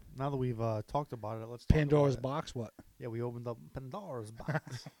 Now that we've talked about it, let's talk Pandora's about it. box. What? Yeah, we opened up Pandora's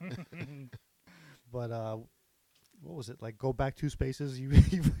box. But what was it? Like, go back 2 spaces. You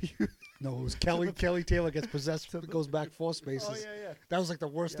No, it was Kelly. Kelly Taylor gets possessed. Goes back 4 spaces. Oh yeah. That was like the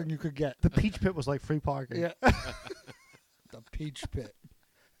worst thing you could get. The Peach Pit was like free parking. Yeah. The Peach Pit.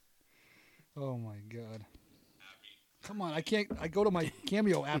 Oh my God. Come on, I can't. I go to my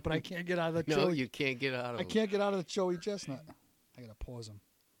Cameo app, but I can't get out of the No, Joey. you can't get out of I him. can't get out of the Joey Chestnut. I gotta pause him.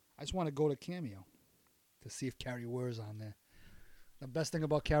 I just want to go to Cameo to see if Carrie Wur's on there. The best thing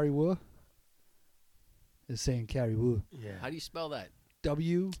about Carrie Wur is saying Carrie Wur. Yeah. How do you spell that?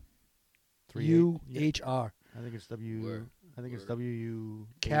 W 3 U yeah. H R. I think it's W. Wur. I think it's Wur. W.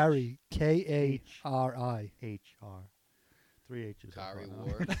 Carrie K-A-R-I. H-R. 3 H's. Kari Huh?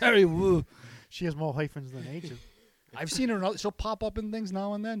 Ward. Carrie Wur. She has more hyphens than H's. I've seen her. She'll pop up in things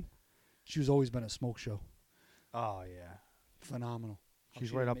now and then. She's always been a smoke show. Oh yeah. Phenomenal. How She's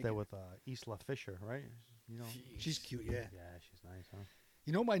she right didn't up make there it. with Isla Fisher, right? You know. She's cute, yeah. Yeah, she's nice, huh?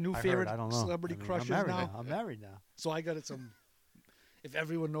 You know my new I heard, favorite I don't know. celebrity I mean, crushes I'm married now? I'm married now. So I got it some. If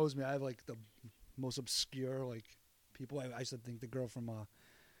everyone knows me, I have like the most obscure like people. I used to think the girl from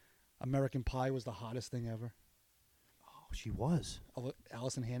American Pie was the hottest thing ever. Oh, she was.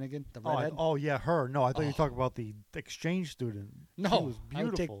 Allison Hannigan, the Oh, redhead. yeah, her. No, I thought you were Oh. talking about the exchange student. no, she was I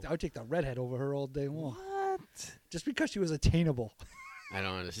would beautiful. take the redhead over her all day long, What? just because she was attainable. I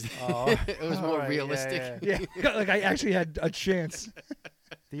don't understand. Oh. It was more All right, yeah, realistic. yeah. Yeah, like I actually had a chance.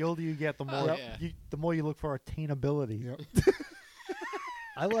 The older you get, the more yeah. the more you look for attainability. Yep.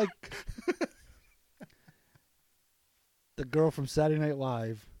 I like the girl from Saturday Night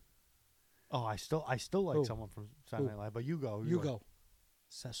Live. Oh, I still like Who? someone from Saturday Who? Night Live, but you go. You go.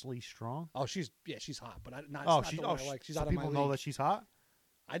 Cecily Strong. Oh, she's hot, but not. Oh, it's she's not the one I like. She's so out of my people know league. that she's hot.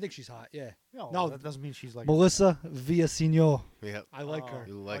 I think she's hot. Yeah. No, that doesn't mean she's like. Melissa Villaseñor. Yep. I like her.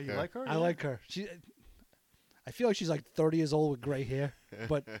 You like you her? like her? I like her. I feel like she's like 30 years old with gray hair,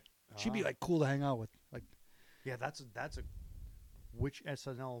 but she'd be Ah. like cool to hang out with. Like, Yeah, that's a which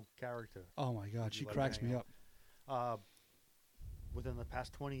SNL character oh my God, Would she you let cracks her me hang up. within the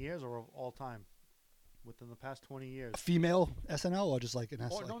past 20 years or of all time? Within the past 20 years. A female SNL or just like an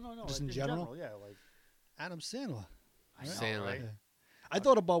Oh, SNL? no, Just in general? Yeah, like Adam Sandler. I know, Sandler. right? Yeah. I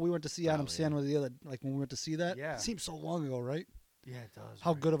thought about we went to see Adam Oh, yeah. Sandler the other like when we went to see that. Yeah. It seems so long ago, right? Yeah, it does.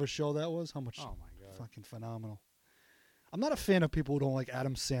 How right? good of a show that was. How much Oh my god. fucking phenomenal. I'm not a fan of people who don't like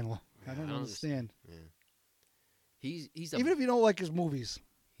Adam Sandler. Yeah, I don't I don't understand. Yeah. He's Even if you don't like his movies.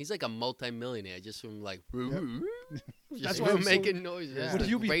 he's like a multimillionaire just from like just That's why from I'm so- making noises. Yeah. It's With the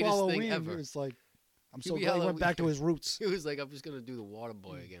Hubie greatest thing Halloween, ever. it's like I'm so Hubie glad he went back to Halloween. his roots. He was like, I'm just gonna do the Water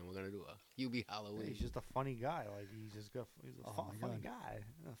Boy again. We're gonna do a Hubie Yeah, Halloween. he's just a funny guy. Like he's a Oh funny my guy.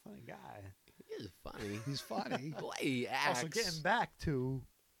 A funny guy. He is funny. He's funny. The way he acts. Also, getting back to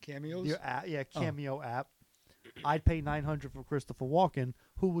Cameos. your app, Oh. Cameo app. I'd pay $900 for Christopher Walken.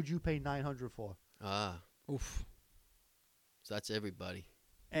 Who would you pay $900 for? Oof. So that's everybody.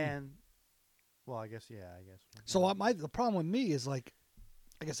 And well, I guess. So the problem with me is like,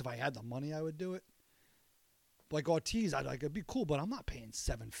 I guess if I had the money, I would do it. Like Ortiz, I'd like it'd be cool, but I'm not paying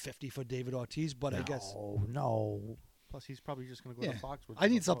 $750 for David Ortiz. But I guess no. Plus, he's probably just gonna go yeah, to Foxwoods. I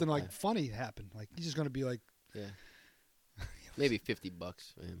need something like funny to happen. Like he's just gonna be like, Yeah. Maybe $50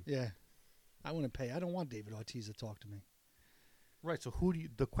 for him. yeah, I wouldn't pay. I don't want David Ortiz to talk to me. Right. So who do you?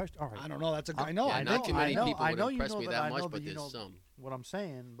 The question. All right. I don't know. That's a I know. Yeah, I not know. too many I know, people I would know you impress know me that, that I much, know but that you there's know some. what I'm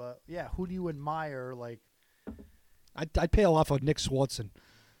saying. But yeah, who do you admire? Like, I'd pay a lot for Nick Swartzen.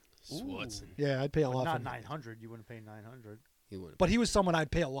 Swartzen. Yeah, I'd pay a but lot not for. 900. You wouldn't pay 900. He wouldn't. But he was someone I'd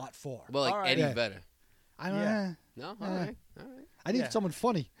pay a lot for. Well, like All right. Eddie Yeah. Vedder. I don't Yeah. know. No? All Yeah. right. All right. I need Yeah. someone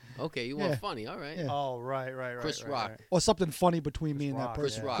funny Okay, you Yeah. want funny. All right. Yeah. Oh, right. Chris right, Rock. right. or something funny between me Chris and that Rock,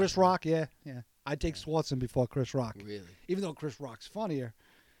 person. yeah. Chris Rock, yeah. I'd take Swartzen before Chris Rock. Really? Even though Chris Rock's funnier,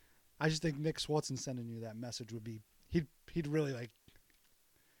 I just think Nick Swartzen sending you that message would be he'd really like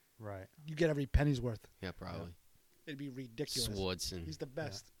Right. you get every penny's worth. Yeah, probably. It'd be ridiculous. Swartzen. He's the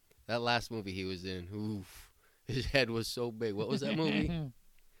best. That last movie he was in, oof, his head was so big. What was that movie?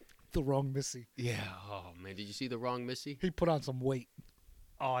 The Wrong Missy. Yeah. Oh man, did you see The Wrong Missy? He put on some weight.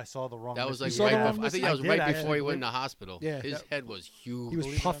 Oh, I saw the wrong. That was Missy. like You saw right The Wrong before. I think Missy? that was I did, right actually. before he went in the hospital. Yeah. His Yep. head was huge. He was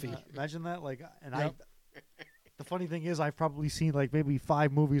Believe it or puffy. not. Imagine that. Like, and Yep. the funny thing is, I've probably seen like maybe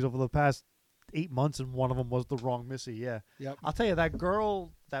 5 movies over the past 8 months, and one of them was The Wrong Missy. Yeah. Yep. I'll tell you, that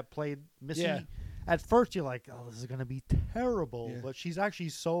girl that played Missy. Yeah. At first, you're like, "Oh, this is gonna be terrible," Yeah. but she's actually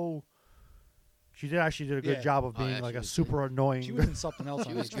so. She did a good Yeah. job of Oh, being yeah, like she a was super annoying. She was in something else. She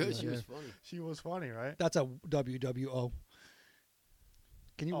on was this one, good. She yeah. was funny. She was funny, right? That's a WWO.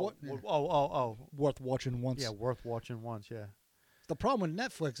 Can you worth watching once? Yeah, worth watching once. Yeah. The problem with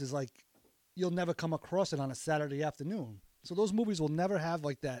Netflix is like you'll never come across it on a Saturday afternoon. So those movies will never have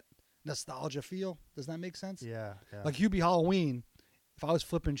like that nostalgia feel. Does that make sense? Yeah. Yeah. Like Hubie Halloween, if I was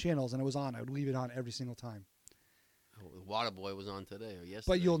flipping channels and it was on, I would leave it on every single time. Waterboy was on today or yesterday.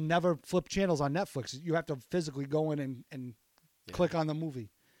 But you'll never flip channels on Netflix. You have to physically go in and click on the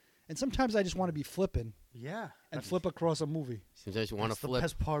movie. And sometimes I just want to be flipping yeah. and flip across a movie. Sometimes you want to That's the flip.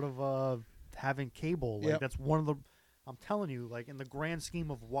 best part of having cable. Like Yep. that's one of the. I'm telling you, like in the grand scheme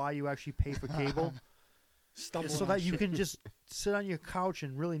of why you actually pay for cable, is so that you can just sit on your couch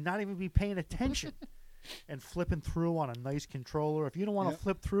and really not even be paying attention and flipping through on a nice controller. If you don't want to Yep.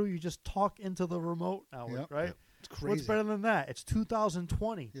 flip through, you just talk into the remote now, Yep. right? Yep. It's crazy. What's better than that? It's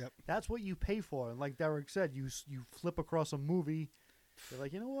 2020. Yep. That's what you pay for. And like Derek said, you flip across a movie. You're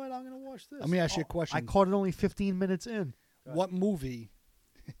like, you know what? I'm going to watch this. Let me ask you a question. I caught it only 15 minutes in. What movie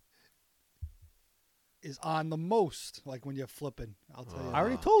is on the most? Like when you're flipping, I'll tell you. I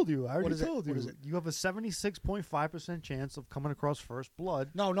already told you. I What already is it? told you. What is it? You have a 76.5% chance of coming across first blood.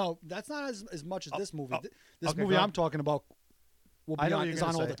 No, that's not as much as this movie. oh, This okay, movie go I'm on. talking about will be I know on, what you're is gonna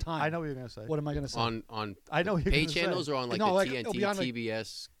on all say. the time. I know what you're going to say. What am I going to say? on I know what you're pay gonna say. channels or on like No, the like, it'll TNT, be on, like-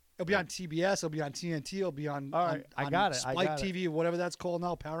 TBS. It'll be on TBS. It'll be on TNT. It'll be on. All right, on, I got it, I Spike got it. TV, whatever that's called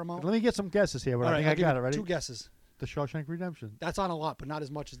now, Paramount. Let me get some guesses here, but All I right, think I'll I give got you it. Ready? 2 guesses. The Shawshank Redemption. That's on a lot, but not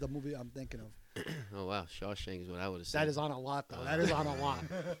as much as the movie I'm thinking of. Oh wow, Shawshank is what I would have said. That is on a lot, though. That is on a lot.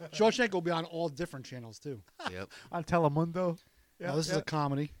 Shawshank will be on all different channels too. Yep. On Telemundo. Now, this is a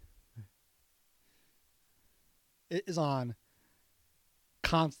comedy. It is on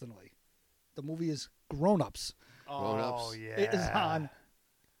constantly. The movie is Grown Ups. Grown-Ups. Oh, yeah. It is on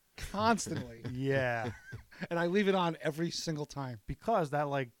constantly, Yeah. and I leave it on every single time. Because that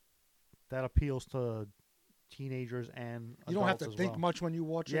appeals to teenagers and You don't have to adults as think well. much when you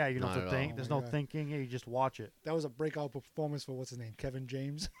watch it. Yeah, you don't Not have to at think. all. There's Oh, no my God. thinking. You just watch it. That was a breakout performance for what's his name, Kevin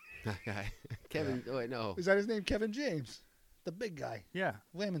James. That guy. Kevin. Oh wait, no. Is that his name, Kevin James? The big guy, Yeah.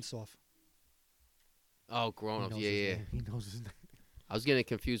 Lamonsoff. Oh, grown ups. He knows Yeah, his yeah. name. He knows his name. I was getting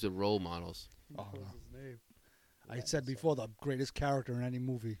confused with role models. He Oh, knows no. his name. I said before the greatest character in any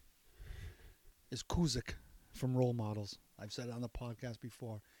movie is Kuzik from Role Models. I've said it on the podcast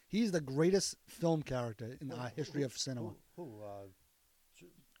before. He's the greatest film character in the history of cinema. Who?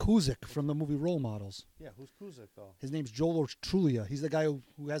 Kuzik from the movie Role Models. Yeah, who's Kuzik, though? His name's Joel Trulia. He's the guy who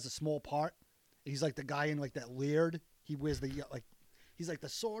has a small part. He's like the guy in like that Laird. He wears the like. He's like the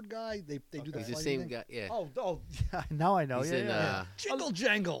sword guy. They do the He's the fighting same thing. guy. Yeah. Oh, yeah, now I know. He's yeah, in. yeah. Jingle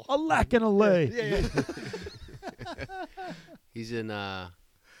jangle. A lack and a lay. Yeah. He's in.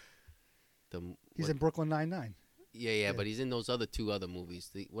 He's in Brooklyn Nine-Nine. Yeah, but he's in those other 2 other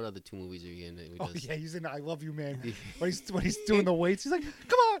movies. What other 2 movies are you in? That he Oh does? yeah, he's in I Love You Man. when he's doing the weights, he's like,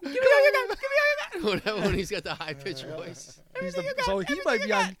 "Come on, give me Whatever, when he's got the high pitched voice. So he might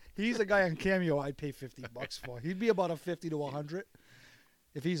be on. He's a guy on Cameo. I'd pay $50 for. He'd be about a 50 to 100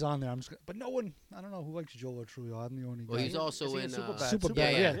 if he's on there. I'm just. But no one. I don't know who likes Joel Trulia. I'm the only guy. Well, he's also Is he in Superbad? Superbad,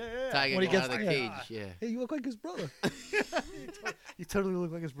 Yeah, yeah. Tiger When he King out gets- of the yeah. cage. Yeah. Hey, you look like his brother. You totally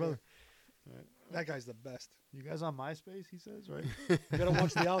look like his brother. That guy's the best. You guys on MySpace, he says, right? You gotta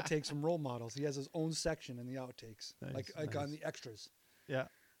watch the outtakes from Role Models. He has his own section in the outtakes, Nice, like on nice. the extras. Yeah.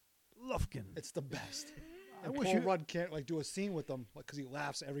 Lufkin. It's the best. I And wish Paul you- Rudd can't like do a scene with them because he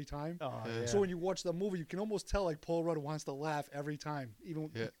laughs every time. Oh, yeah. So when you watch the movie, you can almost tell like Paul Rudd wants to laugh every time, even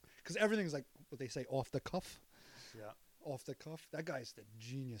Yeah. because everything's like what they say off the cuff. Yeah. Off the cuff. That guy's the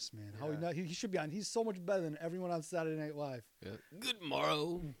genius, man. How Yeah. he should be on. He's so much better than everyone on Saturday Night Live. Yeah. Good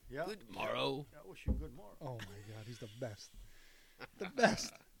morrow. Yeah. Good morrow. I wish you good more. Oh my God, he's the best. The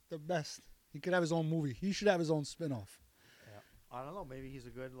best. The best. He could have his own movie. He should have his own spinoff. I don't know. Maybe he's a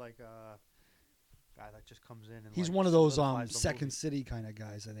good guy that just comes in and He's like, one of those solidifies the Second movie. City kind of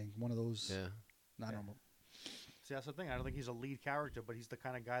guys. I think one of those. Yeah. I don't know. See, that's the thing. I don't think he's a lead character, but he's the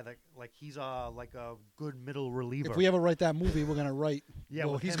kind of guy that like he's like a good middle reliever. If we ever write that movie, we're gonna write. Yeah,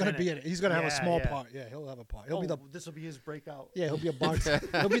 well, with he's him gonna in be it. in it. He's gonna have a Yeah, small yeah. part. Yeah, he'll have a part. He'll be the. This will be his breakout. Yeah, he'll be a bartender.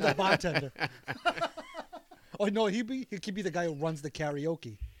 He'll be the bartender. Oh no, he could be the guy who runs the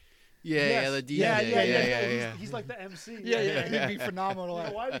karaoke. Yeah, Yes. yeah, the DJ. Yeah. He's like the MC. He'd be phenomenal. You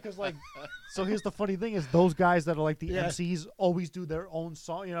know why? Because like, so here's the funny thing: is those guys that are like the Yeah. MCs always do their own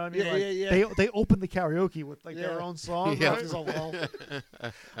song. You know what I mean? Yeah, like, yeah, yeah. They open the karaoke with like Yeah. their own song. Yeah. Right? There's a lull.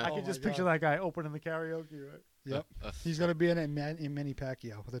 I Oh can just my picture God. that guy opening the karaoke, right? Yep, he's gonna be in it in Manny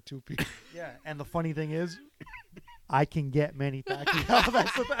Pacquiao with a 2P. Yeah. And the funny thing is, I can get Manny Pacquiao.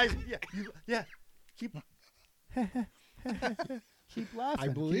 That's the thing. Yeah. Keep. Keep laughing.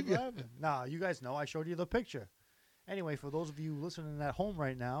 I believe keep you. laughing. Nah, you guys know. I showed you the picture. Anyway, for those of you listening at home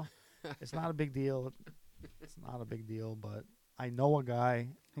right now, it's not a big deal. It's not a big deal, but I know a guy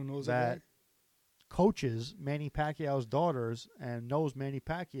Who knows that that? coaches Manny Pacquiao's daughters and knows Manny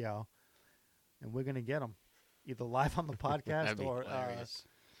Pacquiao, and we're gonna get him either live on the That'd podcast be or hilarious.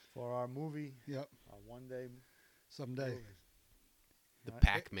 for our movie Yep. one day. Someday. movie. The Right.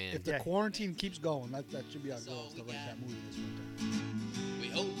 Pac-Man. If the Yeah. quarantine keeps going, that should be our That's goal, all is to we write got. that movie this winter. We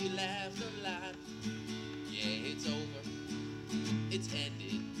hope you laughed a lot. Yeah, it's over. It's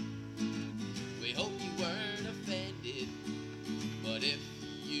ended. We hope you weren't offended. But if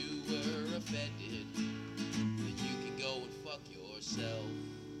you were offended, then you can go and fuck yourself.